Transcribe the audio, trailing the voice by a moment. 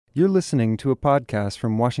You're listening to a podcast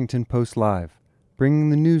from Washington Post Live, bringing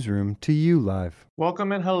the newsroom to you live.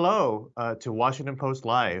 Welcome and hello to Washington Post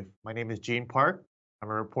Live. My name is Gene Park. I'm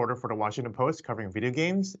a reporter for the Washington Post covering video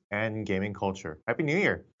games and gaming culture. Happy New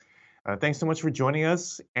Year. Thanks so much for joining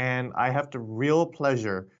us. And I have the real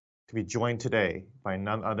pleasure to be joined today by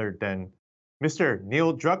none other than Mr.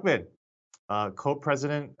 Neil Druckmann,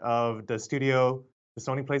 co-president of the studio, the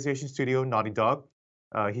Sony PlayStation studio, Naughty Dog.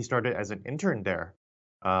 He started as an intern there.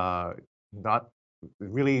 Not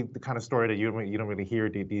really the kind of story that you don't really hear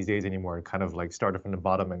these days anymore. Kind of like started from the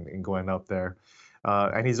bottom and going up there.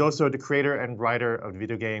 And he's also the creator and writer of the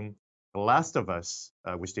video game The Last of Us,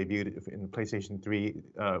 which debuted in PlayStation 3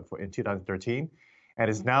 in 2013, and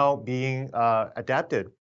is now being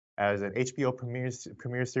adapted as an HBO premiere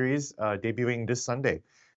series debuting this Sunday.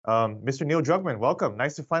 Mr. Neil Druckmann, welcome.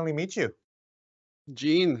 Nice to finally meet you.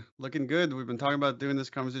 Gene, looking good. We've been talking about doing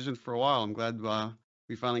this conversation for a while. I'm glad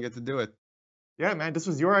we finally get to do it. Yeah, man, this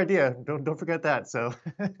was your idea. Don't forget that. So,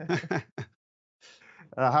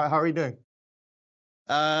 how are you doing?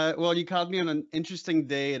 Well, you caught me on an interesting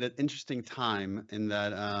day at an interesting time in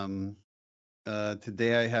that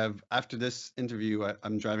today after this interview,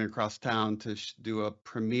 I'm driving across town to do a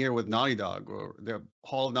premiere with Naughty Dog, or the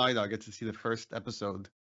Hall of Naughty Dog gets to see the first episode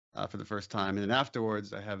for the first time. And then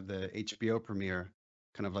afterwards, I have the HBO premiere,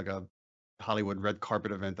 kind of like a Hollywood red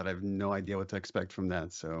carpet event that I have no idea what to expect from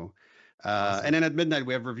that. So, Awesome. and then at midnight,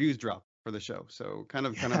 we have reviews drop for the show. So kind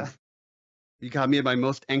of, you got me at my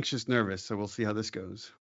most anxious nervous. So we'll see how this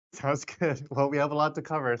goes. Sounds good. Well, we have a lot to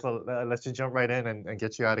cover, so let's just jump right in and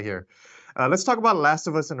get you out of here. Let's talk about Last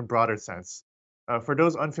of Us in a broader sense. For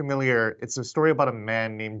those unfamiliar, it's a story about a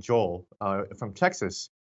man named Joel from Texas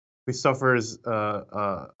who suffers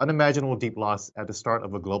unimaginable deep loss at the start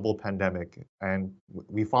of a global pandemic. And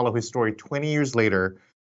we follow his story 20 years later.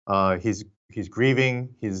 He's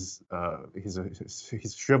grieving. He's a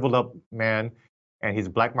shriveled up man, and he's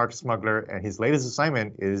a black market smuggler. And his latest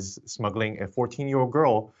assignment is smuggling a 14-year-old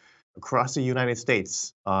girl across the United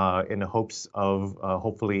States in the hopes of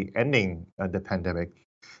hopefully ending the pandemic.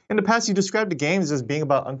 In the past, you described the games as being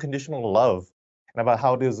about unconditional love and about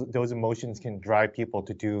how those emotions can drive people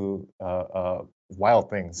to do wild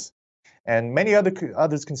things. And many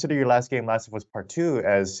others consider your last game, Last of Us Part 2,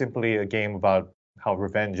 as simply a game about how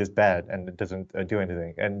revenge is bad and it doesn't do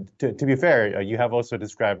anything. And to be fair, you have also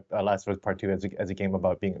described Last of Us Part 2 as a game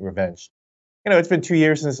about being revenged. You know, it's been 2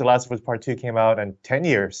 years since The Last of Us Part 2 came out and 10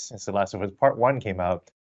 years since The Last of Us Part 1 came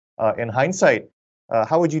out. In hindsight,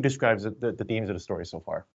 how would you describe the themes of the story so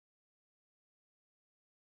far?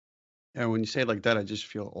 Yeah, when you say it like that, I just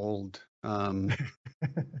feel old.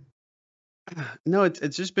 No,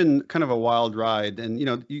 it's just been kind of a wild ride. And,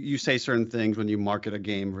 you say certain things when you market a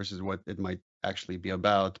game versus what it might actually be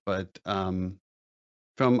about. But I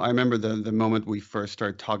remember the moment we first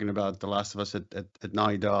started talking about The Last of Us at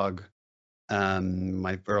Naughty Dog,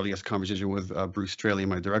 my earliest conversation with Bruce Straley,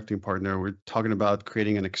 my directing partner, we're talking about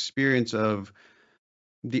creating an experience of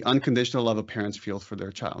the unconditional love a parents feel for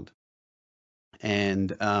their child. And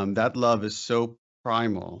that love is so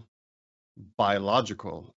primal,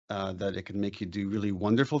 biological, that it can make you do really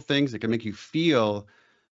wonderful things. It can make you feel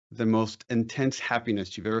the most intense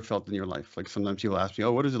happiness you've ever felt in your life. Like sometimes people ask me,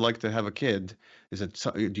 "Oh, what is it like to have a kid?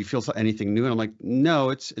 Do you feel anything new?" And I'm like, "No,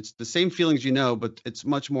 it's the same feelings but it's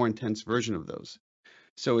much more intense version of those."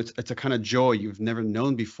 So it's a kind of joy you've never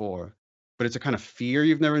known before, but it's a kind of fear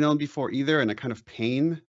you've never known before either, and a kind of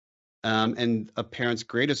pain. And a parent's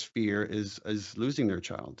greatest fear is losing their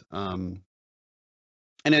child.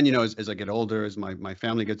 And then, as I get older, as my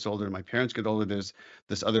family gets older, and my parents get older, there's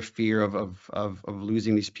this other fear of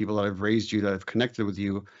losing these people that have raised you, that have connected with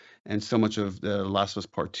you. And so much of The Last of Us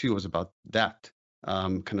Part 2 was about that,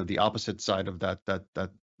 kind of the opposite side of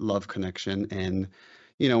that love connection. And,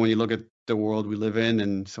 when you look at the world we live in,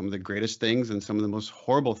 and some of the greatest things and some of the most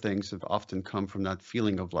horrible things have often come from that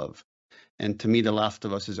feeling of love. And to me, The Last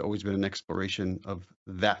of Us has always been an exploration of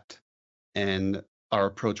that. And our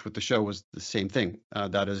approach with the show was the same thing.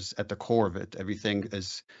 That is at the core of it. Everything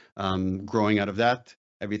is growing out of that.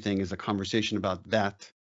 Everything is a conversation about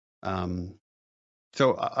that.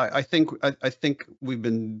 So I think we've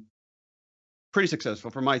been pretty successful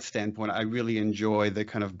from my standpoint. I really enjoy the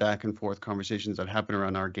kind of back and forth conversations that happen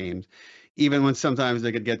around our games, even when sometimes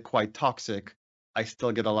they could get quite toxic. I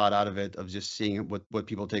still get a lot out of it, of just seeing what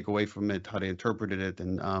people take away from it, how they interpreted it,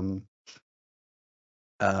 and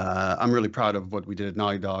I'm really proud of what we did at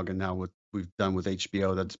Naughty Dog, and now what we've done with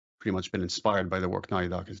HBO. That's pretty much been inspired by the work Naughty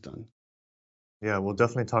Dog has done. Yeah, we'll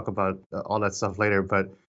definitely talk about all that stuff later. But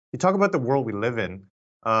you talk about the world we live in.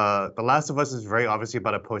 The Last of Us is very obviously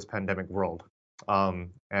about a post-pandemic world.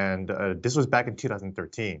 and this was back in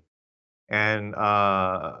 2013. And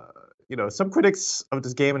some critics of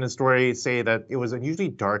this game and the story say that it was unusually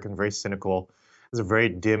dark and very cynical. It's a very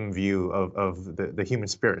dim view of the human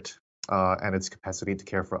spirit and its capacity to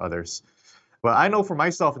care for others. But I know for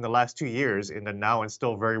myself in the last 2 years, in the now and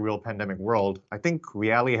still very real pandemic world, I think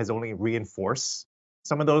reality has only reinforced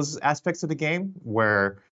some of those aspects of the game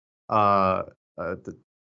where uh, the,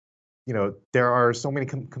 there are so many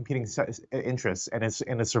competing interests, and it's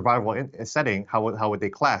in a survival setting. How would they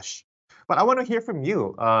clash? But I want to hear from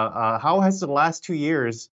you. How has the last 2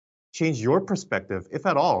 years changed your perspective, if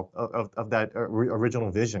at all, of that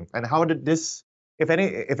original vision? And how did this, did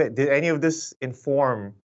any of this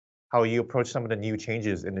inform how you approach some of the new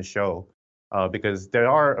changes in the show? Because there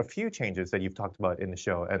are a few changes that you've talked about in the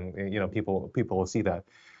show, and people will see that.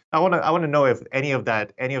 I want to know if any of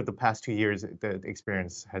the past 2 years, the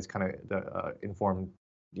experience has kind of informed,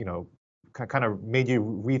 kind of made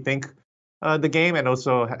you rethink the game, and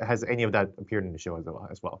also has any of that appeared in the show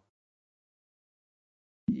as well?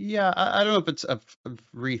 Yeah, I don't know if it's a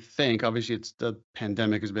rethink. Obviously, it's the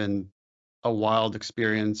pandemic has been a wild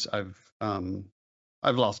experience.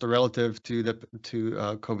 I've lost a relative to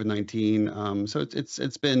COVID-19, so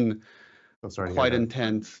it's been So sorry to hear quite that.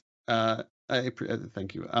 intense.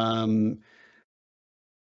 Thank you.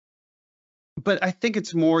 But I think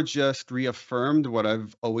it's more just reaffirmed what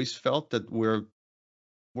I've always felt, that we're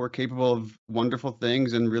capable of wonderful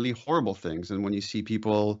things and really horrible things. And when you see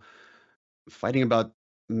people fighting about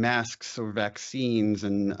masks or vaccines,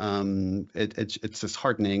 and it's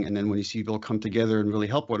disheartening. And then when you see people come together and really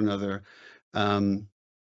help one another, um,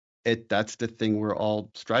 that's the thing we're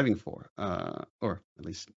all striving for, or at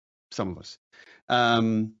least some of us.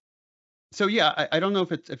 Um, so yeah, I don't know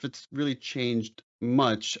if it's really changed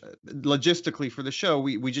much. Logistically for the show.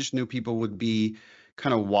 We just knew people would be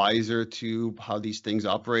kind of wiser to how these things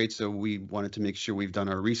operate, so we wanted to make sure we've done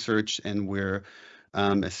our research and we're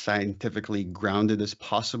as scientifically grounded as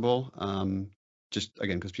possible. Just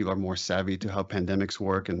again, because people are more savvy to how pandemics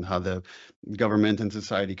work and how the government and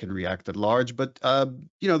society can react at large. But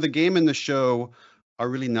the game and the show are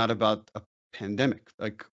really not about a pandemic.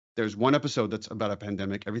 Like, there's one episode that's about a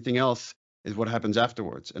pandemic. Everything else is what happens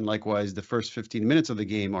afterwards. And likewise, the first 15 minutes of the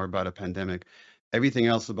game are about a pandemic. Everything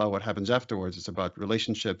else about what happens afterwards is about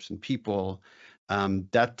relationships and people.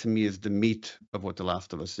 That to me is the meat of what The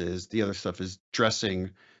Last of Us is. The other stuff is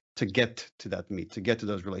dressing to get to that meat, to get to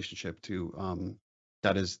those relationships.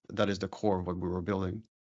 That is the core of what we were building.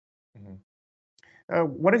 Mhm.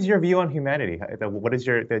 What is your view on humanity? What is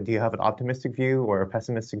do you have an optimistic view or a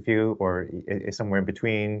pessimistic view, or is somewhere in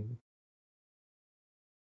between?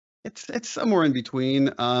 It's somewhere in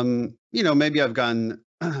between. Maybe I've gone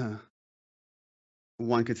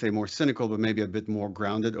one could say more cynical, but maybe a bit more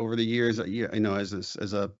grounded over the years.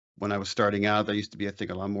 When I was starting out, I used to be, I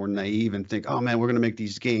think, a lot more naive and think, oh man, we're going to make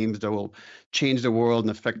these games that will change the world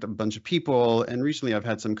and affect a bunch of people. And recently, I've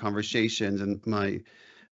had some conversations, and I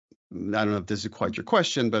don't know if this is quite your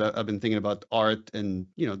question, but I've been thinking about art and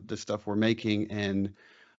the stuff we're making, and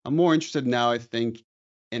I'm more interested now, I think,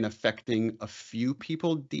 in affecting a few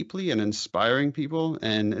people deeply and inspiring people.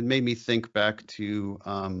 And it made me think back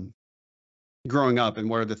to growing up and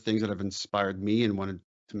what are the things that have inspired me and wanted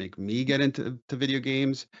to make me get into video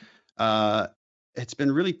games. Uh, it's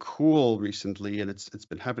been really cool recently, and it's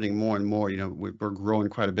been happening more and more. We're growing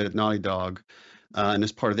quite a bit at Naughty Dog, and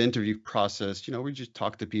as part of the interview process, we just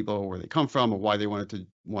talk to people where they come from or why they want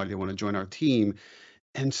to join our team.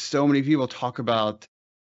 And so many people talk about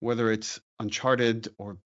whether it's Uncharted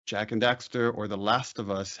or Jack and Daxter or The Last of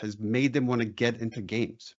Us has made them want to get into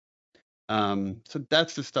games. So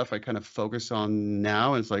that's the stuff I kind of focus on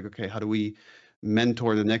now. It's like, okay, how do we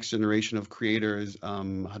mentor the next generation of creators?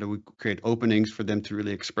 How do we create openings for them to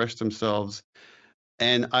really express themselves?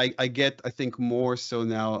 And I get, I think, more so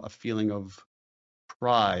now a feeling of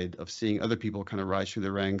pride of seeing other people kind of rise through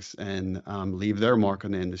the ranks and leave their mark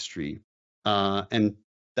on the industry. And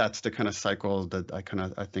that's the kind of cycle that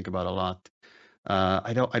I think about a lot.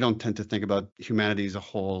 I don't tend to think about humanity as a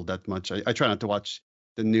whole that much. I try not to watch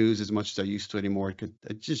the news as much as I used to anymore.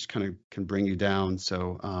 It just kind of can bring you down.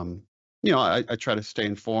 So I try to stay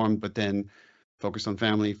informed, but then focus on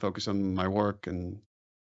family, focus on my work, and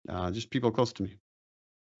just people close to me.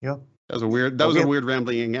 Yeah. That was a weird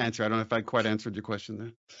rambling answer. I don't know if I quite answered your question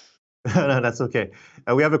there. No, that's okay.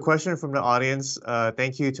 We have a question from the audience.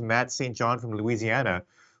 Thank you to Matt St. John from Louisiana,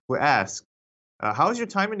 who asked, how has your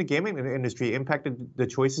time in the gaming industry impacted the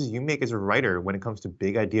choices you make as a writer when it comes to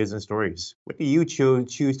big ideas and stories? What do you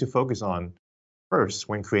choose to focus on first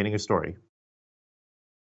when creating a story?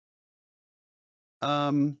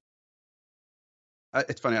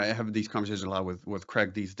 It's funny. I have these conversations a lot with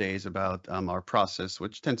Craig these days about our process,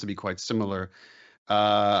 which tends to be quite similar.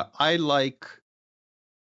 I like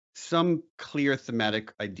some clear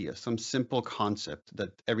thematic idea, some simple concept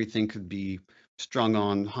that everything could be strung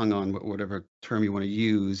on, hung on, whatever term you want to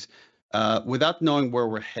use. Without knowing where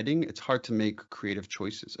we're heading, it's hard to make creative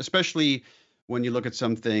choices, especially when you look at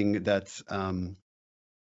something that's a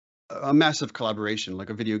massive collaboration, like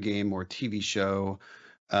a video game or a TV show.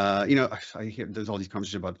 I hear there's all these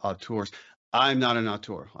conversations about auteurs. I'm not an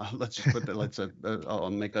auteur. Let's just put that. I'll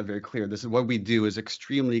make that very clear. This is what we do is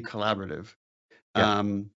extremely collaborative. Yeah.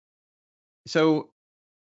 So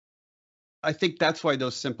I think that's why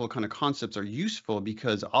those simple kind of concepts are useful,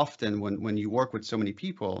 because often when you work with so many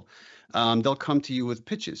people, they'll come to you with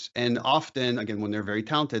pitches. And often, again, when they're very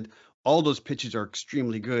talented, all those pitches are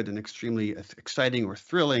extremely good and extremely exciting or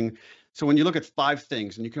thrilling. So when you look at 5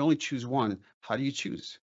 things and you can only choose one, how do you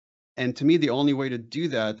choose? And to me, the only way to do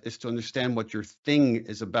that is to understand what your thing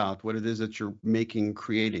is about, what it is that you're making,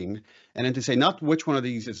 creating, and then to say not which one of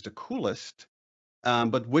these is the coolest,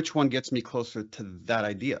 but which one gets me closer to that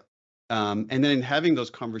idea. And then in having those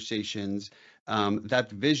conversations, that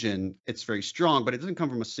vision, it's very strong, but it doesn't come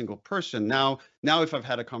from a single person. Now, if I've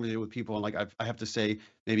had a conversation with people and like I have to say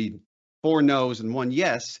maybe 4 no's and 1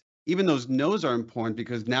 yes, even those no's are important,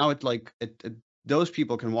 because now those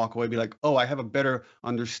people can walk away and be like, oh, I have a better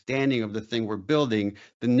understanding of the thing we're building.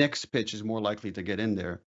 The next pitch is more likely to get in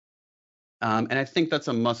there. And I think that's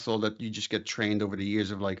a muscle that you just get trained over the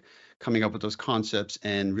years of like coming up with those concepts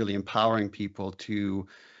and really empowering people to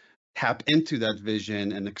tap into that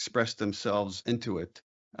vision and express themselves into it.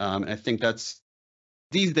 And I think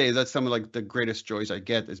these days, that's some of like the greatest joys I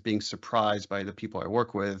get, is being surprised by the people I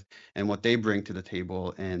work with and what they bring to the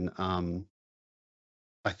table. And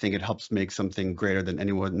I think it helps make something greater than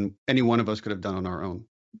any one of us could have done on our own.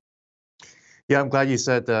 Yeah, I'm glad you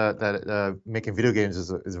said that making video games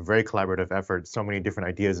is a very collaborative effort. So many different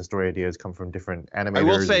ideas and story ideas come from different animators. I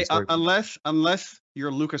will say, unless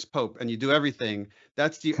you're Lucas Pope and you do everything,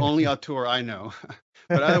 that's the only auteur I know.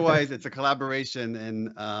 But otherwise, it's a collaboration,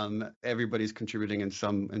 and everybody's contributing in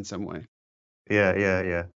some way.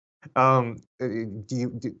 Yeah. You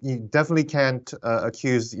definitely can't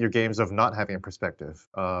accuse your games of not having a perspective.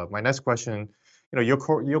 My next question, you're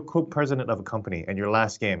co-president of a company, and your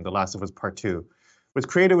last game, The Last of Us Part 2, was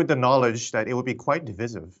created with the knowledge that it would be quite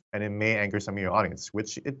divisive and it may anger some of your audience,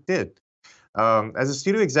 which it did. As a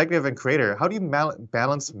studio executive and creator, how do you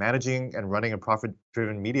balance managing and running a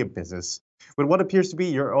profit-driven media business with what appears to be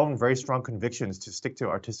your own very strong convictions to stick to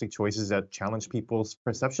artistic choices that challenge people's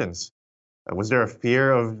perceptions? Was there a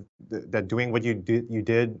fear of that doing what you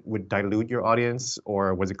did would dilute your audience,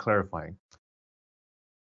 or was it clarifying?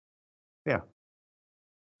 Yeah.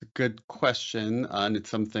 Good question, and it's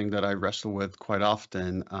something that I wrestle with quite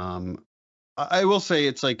often. I will say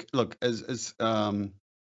it's like, look, as I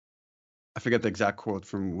forget the exact quote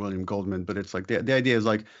from William Goldman, but it's like the idea is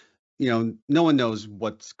like, no one knows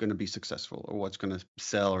what's going to be successful or what's going to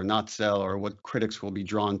sell or not sell, or what critics will be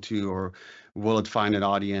drawn to, or will it find an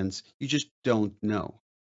audience. You just don't know.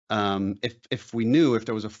 If we knew, if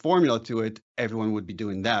there was a formula to it, everyone would be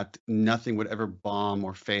doing that. Nothing would ever bomb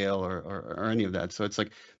or fail or any of that. So it's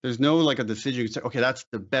like there's no like a decision you say, okay, that's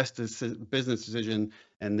the best business decision,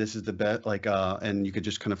 and this is the best, and you could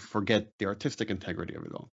just kind of forget the artistic integrity of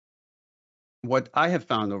it all. What I have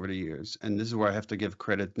found over the years, and this is where I have to give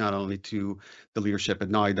credit not only to the leadership at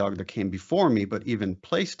Naughty Dog that came before me, but even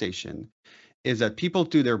PlayStation, is that people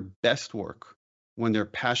do their best work when they're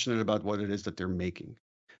passionate about what it is that they're making.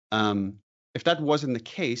 If that wasn't the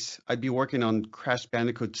case, I'd be working on Crash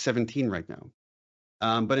Bandicoot 17 right now.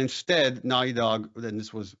 But instead, Naughty Dog, then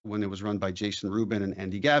this was when it was run by Jason Rubin and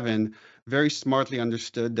Andy Gavin, very smartly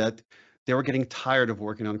understood that they were getting tired of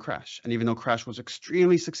working on Crash. And even though Crash was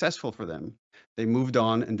extremely successful for them, they moved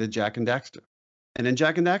on and did Jak and Daxter. And then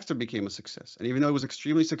Jak and Daxter became a success. And even though it was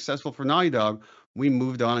extremely successful for Naughty Dog, we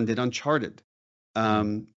moved on and did Uncharted,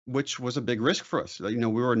 which was a big risk for us. We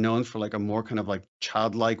were known for like a more kind of like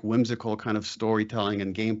childlike, whimsical kind of storytelling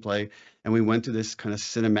and gameplay. And we went to this kind of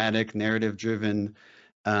cinematic, narrative-driven,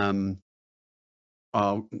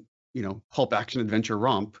 pulp action adventure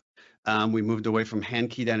romp. We moved away from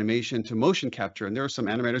hand-keyed animation to motion capture, and there were some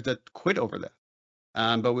animators that quit over that.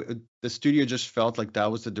 But the studio just felt like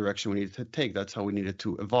that was the direction we needed to take. That's how we needed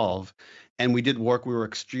to evolve. And we did work we were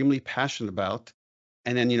extremely passionate about.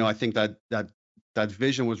 And then, I think that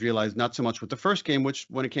vision was realized not so much with the first game, which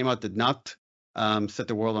when it came out did not set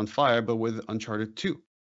the world on fire, but with Uncharted 2.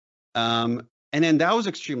 And then that was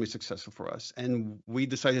extremely successful for us. And we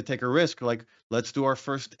decided to take a risk, like, let's do our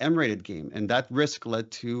first M-rated game. And that risk led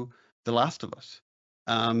to The Last of Us.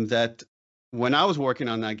 that when I was working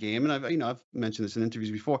on that game, and I've mentioned this in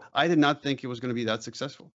interviews before, I did not think it was going to be that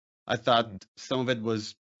successful. I thought some of it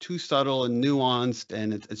was too subtle and nuanced,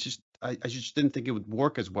 and it's just I just didn't think it would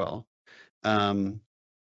work as well.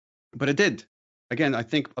 But it did. Again, I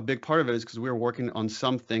think a big part of it is because we were working on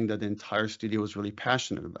something that the entire studio was really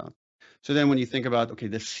passionate about. So then when you think about, okay,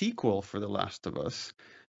 the sequel for The Last of Us,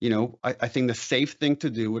 I think the safe thing to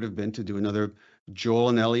do would have been to do another Joel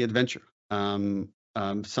and Ellie adventure.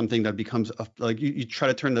 Something that becomes like you try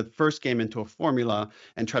to turn the first game into a formula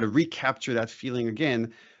and try to recapture that feeling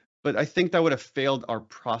again. But I think that would have failed our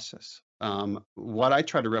process. What I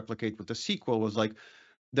tried to replicate with the sequel was like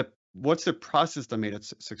what's the process that made it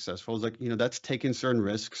successful? Is like, that's taking certain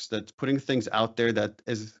risks, that's putting things out there that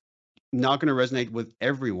is not going to resonate with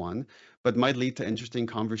everyone, but might lead to interesting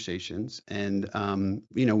conversations. And,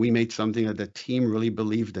 we made something that the team really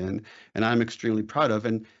believed in, and I'm extremely proud of,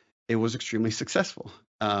 and it was extremely successful.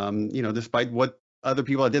 Despite what other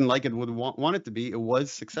people that didn't like it would want it to be, it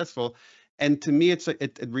was successful. And to me,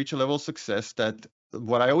 it reached a level of success that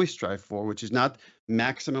what I always strive for, which is not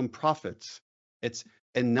maximum profits. It's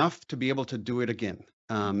enough to be able to do it again.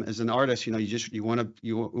 As an artist, you want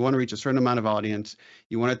to reach a certain amount of audience.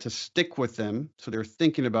 You want it to stick with them, so they're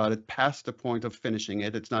thinking about it past the point of finishing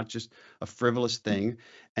it. It's not just a frivolous thing.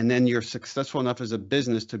 And then you're successful enough as a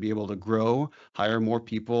business to be able to grow, hire more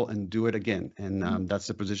people, and do it again. And that's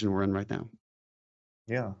the position we're in right now.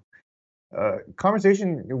 Yeah.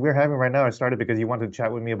 Conversation we're having right now started because you wanted to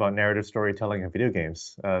chat with me about narrative storytelling in video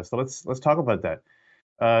games. So let's talk about that.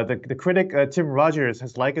 The critic Tim Rogers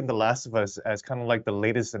has likened The Last of Us as kind of like the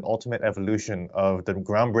latest and ultimate evolution of the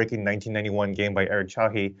groundbreaking 1991 game by Eric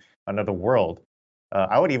Chahi, Another World.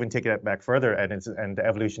 I would even take it back further, and the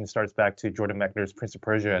evolution starts back to Jordan Mechner's Prince of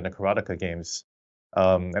Persia and the Karateka games.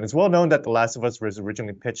 And it's well known that The Last of Us was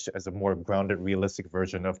originally pitched as a more grounded, realistic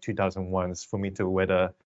version of 2001's Fumito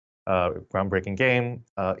Ueda groundbreaking game,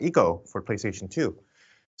 Ico, for PlayStation 2.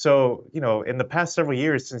 So, in the past several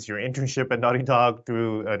years since your internship at Naughty Dog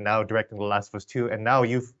through now directing The Last of Us 2, and now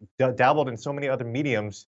you've dabbled in so many other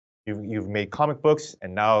mediums. You've made comic books,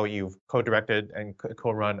 and now you've co-directed and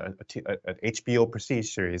co-run an HBO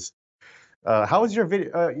Prestige series. How has your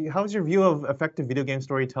view of effective video game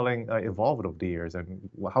storytelling evolved over the years, and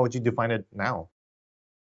how would you define it now?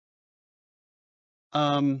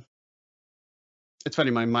 It's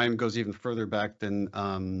funny, my mind goes even further back than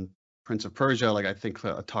Prince of Persia. Like I think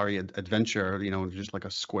Atari Adventure, just like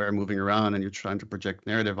a square moving around and you're trying to project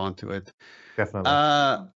narrative onto it. Definitely.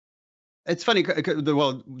 It's funny.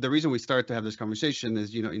 The reason we started to have this conversation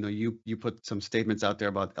is, you put some statements out there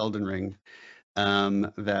about Elden Ring,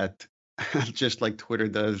 that just like Twitter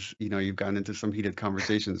does, you've gotten into some heated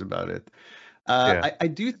conversations about it. Yeah. I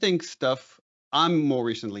do think I'm more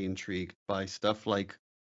recently intrigued by stuff like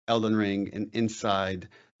Elden Ring and Inside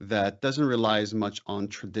that doesn't rely as much on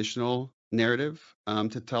traditional narrative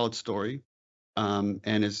to tell its story, and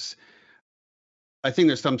I think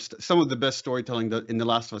there's some of the best storytelling in The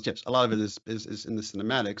Last of Us. Yes, a lot of it is in the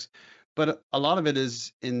cinematics, but a lot of it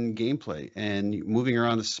is in gameplay and moving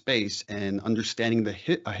around the space and understanding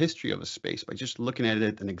a history of a space by just looking at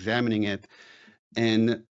it and examining it.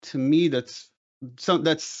 And to me, that's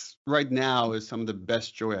right now is some of the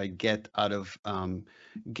best joy I get out of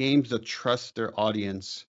games that trust their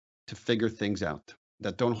audience to figure things out,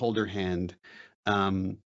 that don't hold their hand.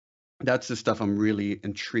 That's the stuff I'm really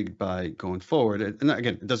intrigued by going forward. And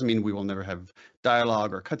again, it doesn't mean we will never have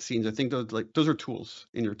dialogue or cutscenes. I think those are tools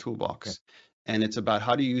in your toolbox. Okay. And it's about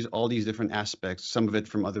how to use all these different aspects, some of it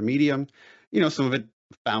from other medium, some of it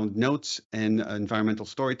found notes and environmental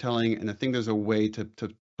storytelling. And I think there's a way to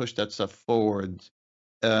push that stuff forward,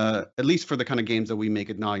 at least for the kind of games that we make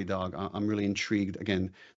at Naughty Dog. I'm really intrigued.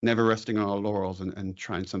 Again, never resting on our laurels and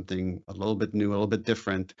trying something a little bit new, a little bit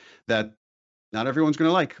different that not everyone's going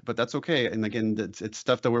to like, but that's okay. And again, it's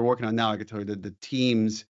stuff that we're working on now. I can tell you that the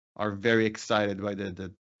teams are very excited by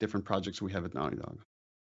the different projects we have at Naughty Dog.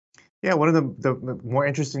 Yeah, one of the more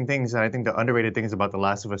interesting things, and I think the underrated things about the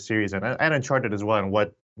Last of Us series and Uncharted as well, and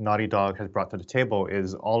what Naughty Dog has brought to the table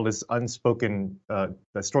is all this unspoken the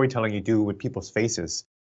storytelling you do with people's faces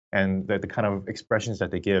and the kind of expressions that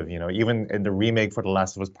they give. Even in the remake for The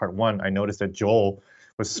Last of Us Part 1, I noticed that Joel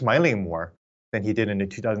was smiling more than he did in the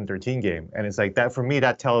 2013 game, and it's like that for me.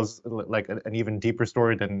 That tells like an even deeper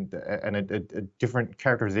story and a different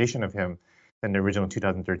characterization of him than the original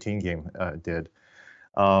 2013 game did.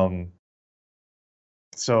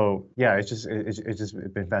 So yeah, it's just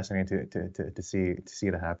been fascinating to see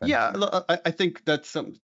it happen. Yeah, I think that's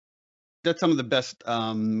that's some of the best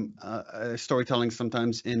storytelling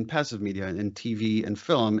sometimes in passive media, in TV and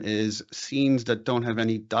film, is scenes that don't have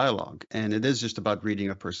any dialogue, and it is just about reading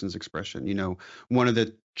a person's expression. You know, one of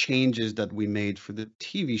the changes that we made for the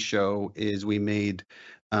TV show is we made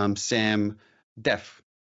Sam deaf,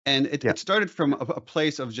 and Yeah. it started from a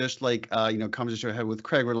place of just like you know, conversation I had with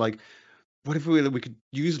Craig. We're like, what if we could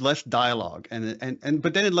use less dialogue, and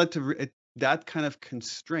but then it led to that kind of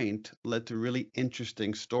constraint led to really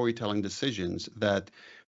interesting storytelling decisions that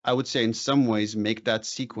I would say in some ways make that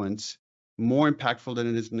sequence more impactful than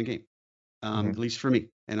it is in the game, Mhm. at least for me.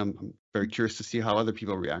 And I'm very curious to see how other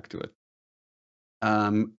people react to it.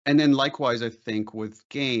 And then likewise, I think with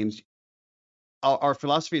games, our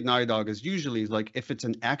philosophy at Naughty Dog is usually like if it's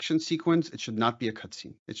an action sequence, it should not be a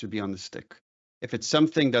cutscene. It should be on the stick. If it's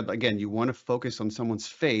something that, again, you want to focus on someone's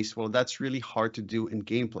face, well, that's really hard to do in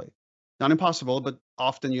gameplay. Not impossible, but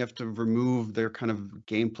often you have to remove their kind of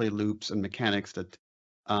gameplay loops and mechanics that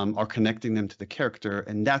are connecting them to the character,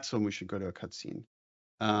 and that's when we should go to a cutscene.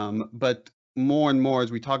 But more and more,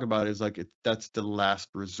 as we talk about it, is like that's the last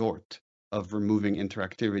resort of removing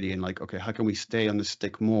interactivity and like, okay, how can we stay on the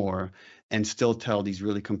stick more and still tell these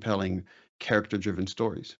really compelling character-driven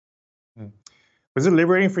stories? Mm. Was it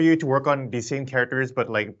liberating for you to work on these same characters, but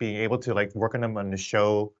like being able to like work on them on the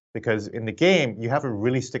show? Because in the game, you have to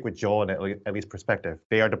really stick with Joel and Ellie's perspective.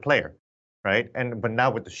 They are the player, right? And but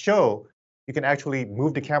now with the show, you can actually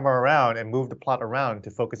move the camera around and move the plot around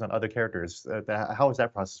to focus on other characters. How was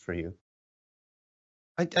that process for you?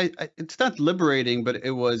 It's not liberating, but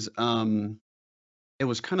it was kind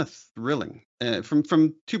of thrilling from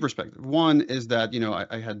two perspectives. One is that, you know,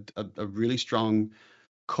 I had a really strong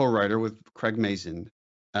co-writer with Craig Mazin,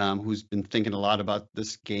 who's been thinking a lot about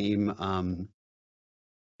this game,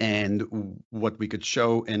 and what we could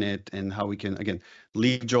show in it and how we can, again,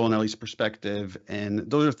 leave Joel and Ellie's perspective. And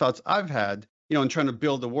those are thoughts I've had. You know, in trying to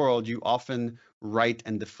build the world, you often write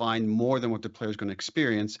and define more than what the player is going to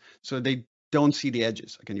experience, so they don't see the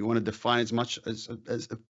edges. Again, you want to define as much as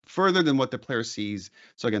further than what the player sees,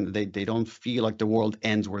 so again, they don't feel like the world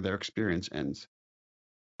ends where their experience ends.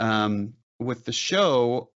 With the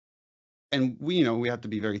show, and we, you know, we have to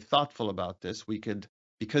be very thoughtful about this. We could,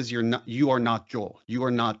 because you are not Joel, you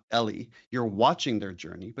are not Ellie, you're watching their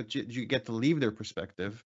journey, but you get to leave their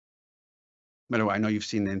perspective. By the way, I know you've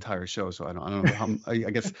seen the entire show, so I don't know how. I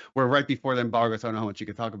guess we're right before the embargo, so I don't know how much you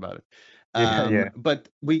could talk about it. Yeah, yeah. But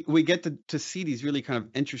we get to see these really kind of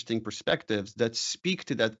interesting perspectives that speak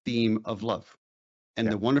to that theme of love and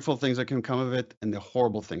Yeah. the wonderful things that can come of it and the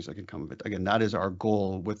horrible things that can come of it. Again, that is our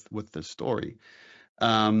goal with the story.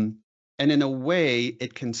 And in a way,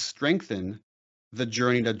 it can strengthen the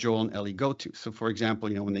journey that Joel and Ellie go to. So, for example,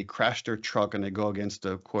 you know, when they crash their truck and they go against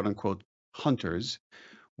the quote unquote hunters,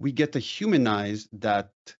 we get to humanize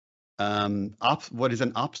that what is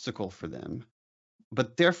an obstacle for them.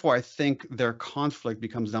 But therefore, I think their conflict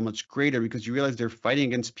becomes that much greater because you realize they're fighting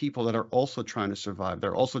against people that are also trying to survive.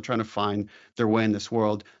 They're also trying to find their way in this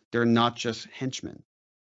world. They're not just henchmen.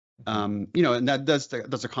 You know, and that's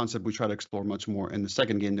a concept we try to explore much more in the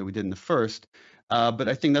second game than we did in the first. But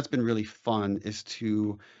I think that's been really fun, is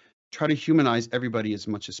to try to humanize everybody as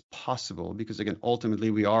much as possible, because again,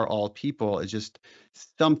 ultimately we are all people. It's just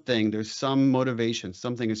there's some motivation,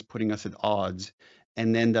 something is putting us at odds.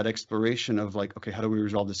 And then that exploration of like, okay, how do we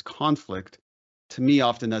resolve this conflict? To me,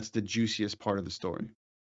 often that's the juiciest part of the story.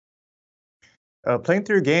 Playing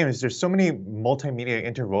through games, there's so many multimedia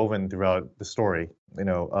interwoven throughout the story. You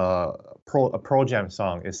know, a Pearl Jam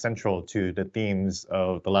song is central to the themes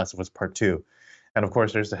of The Last of Us Part 2. And of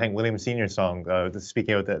course, there's the Hank Williams Sr. song,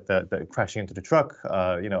 speaking of the crashing into the truck,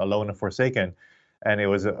 you know, Alone and Forsaken. And it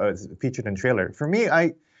was featured in the trailer. For me,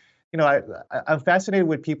 I'm fascinated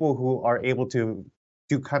with people who are able to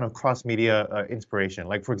do kind of cross-media inspiration.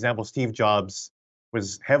 Like, for example, Steve Jobs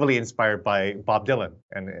was heavily inspired by Bob Dylan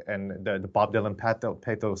and the Bob Dylan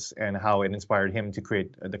pathos and how it inspired him to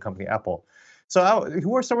create the company Apple. So,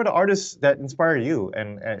 who are some of the artists that inspire you,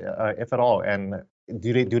 and if at all, and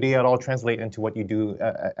do they at all translate into what you do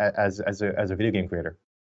as a video game creator?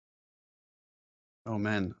 Oh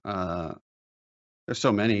man, there's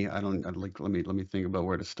so many. Like. Let me think about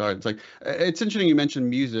where to start. It's like it's interesting you mentioned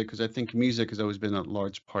music, because I think music has always been a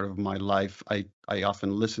large part of my life. I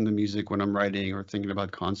often listen to music when I'm writing or thinking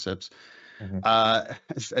about concepts. Mhm.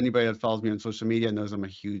 As anybody that follows me on social media knows, I'm a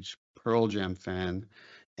huge Pearl Jam fan,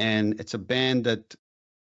 and it's a band that,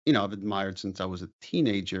 you know, I've admired since I was a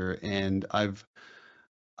teenager, and I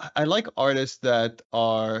like artists that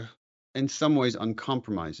are in some ways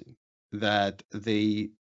uncompromising, that they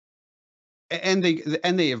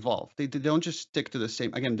evolve. They don't just stick to the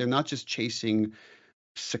same. Again, they're not just chasing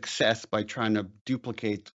success by trying to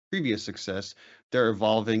duplicate previous success. They're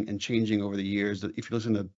evolving and changing over the years. If you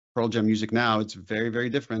listen to Pearl Jam music now, it's very, very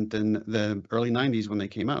different than the early 90s when they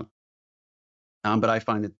came out. But I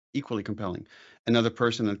find it equally compelling. Another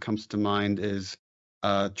person that comes to mind is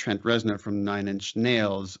Trent Reznor from Nine Inch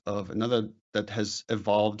Nails, of another that has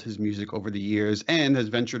evolved his music over the years and has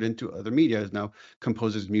ventured into other media. Now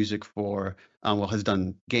composes music for, has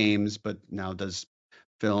done games, but now does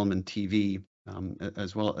film and TV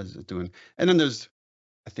as well as doing. And then there's,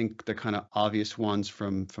 I think, the kind of obvious ones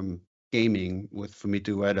from gaming with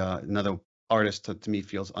Fumito Ueda, another artist that to me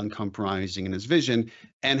feels uncompromising in his vision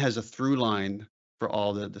and has a through line for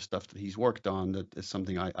all the stuff that he's worked on. That is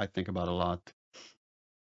something I think about a lot.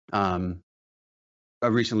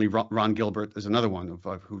 Recently, Ron Gilbert is another one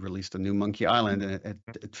who released a new Monkey Island, and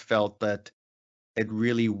it felt that it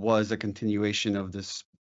really was a continuation of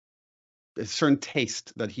a certain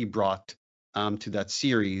taste that he brought to that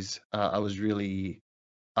series.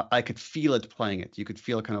 I could feel it playing it. You could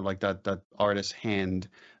feel kind of like that artist's hand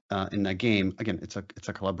in that game. Again, it's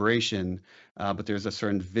a collaboration, but there's a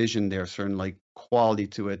certain vision there, a certain like quality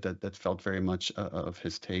to it that felt very much of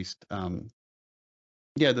his taste.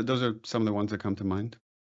 Those are some of the ones that come to mind.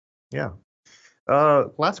 Yeah.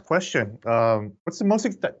 Last question. What's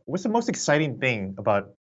the most exciting thing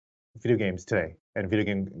about video games today and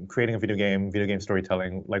creating a video game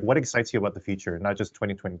storytelling? Like, what excites you about the future, not just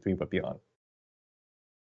 2023 but beyond?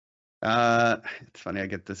 It's funny, I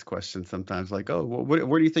get this question sometimes, like, oh, well,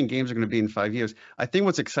 where do you think games are going to be in 5 years? I think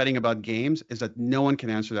what's exciting about games is that no one can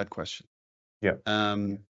answer that question. Yeah.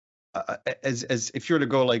 As if you were to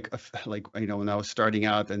go like when I was starting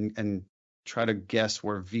out and try to guess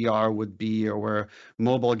where VR would be or where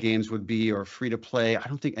mobile games would be or free to play, I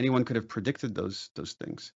don't think anyone could have predicted those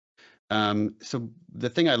things. So the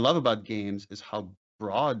thing I love about games is how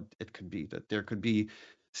broad it could be, that there could be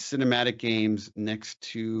cinematic games next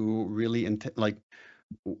to really like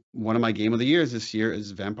one of my game of the years this year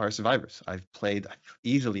is Vampire Survivors. I've played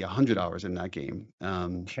easily 100 hours in that game.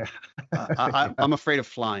 I'm afraid of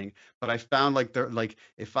flying, but I found like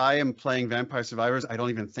if I am playing Vampire Survivors, I don't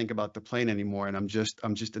even think about the plane anymore, and I'm just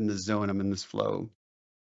in the zone. I'm in this flow.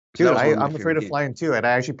 Dude, I'm afraid of flying too, and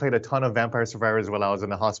I actually played a ton of Vampire Survivors while I was in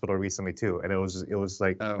the hospital recently too, and it was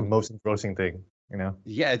like the most engrossing thing, you know?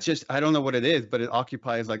 Yeah, it's just, I don't know what it is, but it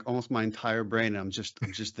occupies like almost my entire brain. And I'm just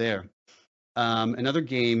there. Another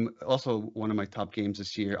game, also one of my top games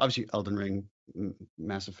this year, obviously Elden Ring,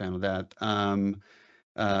 massive fan of that.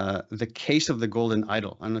 The Case of the Golden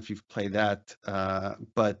Idol. I don't know if you've played that,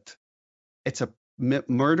 but it's a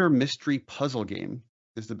murder mystery puzzle game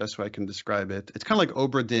is the best way I can describe it. It's kind of like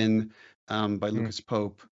Obra Dinn by Lucas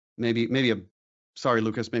Pope. Sorry,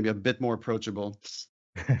 Lucas, maybe a bit more approachable.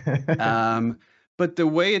 But the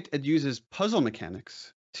way it uses puzzle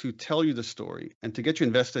mechanics to tell you the story and to get you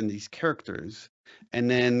invested in these characters, and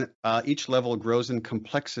then each level grows in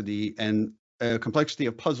complexity and complexity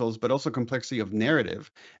of puzzles, but also complexity of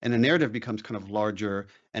narrative, and the narrative becomes kind of larger,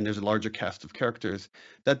 and there's a larger cast of characters,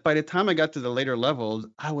 that by the time I got to the later levels,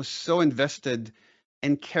 I was so invested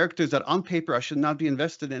in characters that on paper I should not be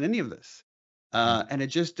invested in any of this, and it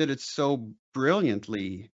just did it so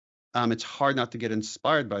brilliantly. It's hard not to get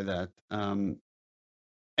inspired by that.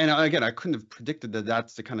 And again, I couldn't have predicted that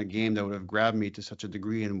that's the kind of game that would have grabbed me to such a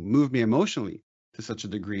degree and moved me emotionally to such a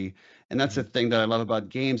degree. And that's the thing that I love about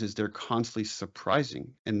games, is they're constantly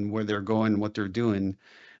surprising in where they're going, what they're doing.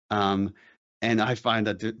 And I find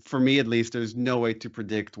that for me, at least, there's no way to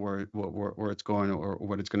predict where it's going or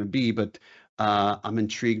what it's going to be. But I'm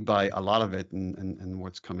intrigued by a lot of it and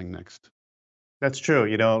what's coming next. That's true.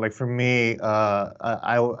 You know, like for me,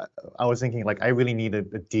 I was thinking like I really need a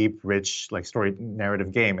deep, rich, like story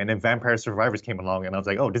narrative game, and then Vampire Survivors came along, and I was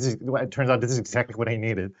like, oh, it turns out this is exactly what I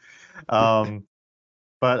needed.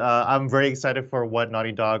 But I'm very excited for what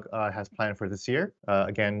Naughty Dog has planned for this year.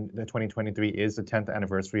 Again, the 2023 is the 10th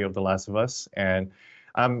anniversary of The Last of Us, and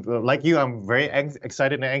I'm like you, I'm very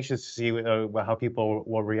excited and anxious to see how people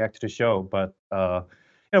will react to the show. But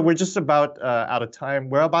we're just about out of time.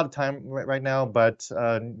 We're about out of time right now, but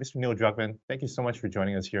Mr. Neil Druckmann, thank you so much for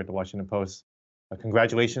joining us here at the Washington Post.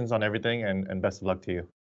 Congratulations on everything, and best of luck to you.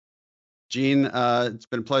 Gene, it's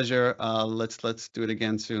been a pleasure. Let's do it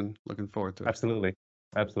again soon. Looking forward to it.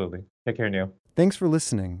 Absolutely. Take care, Neil. Thanks for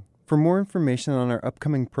listening. For more information on our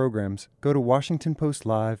upcoming programs, go to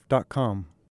WashingtonPostLive.com.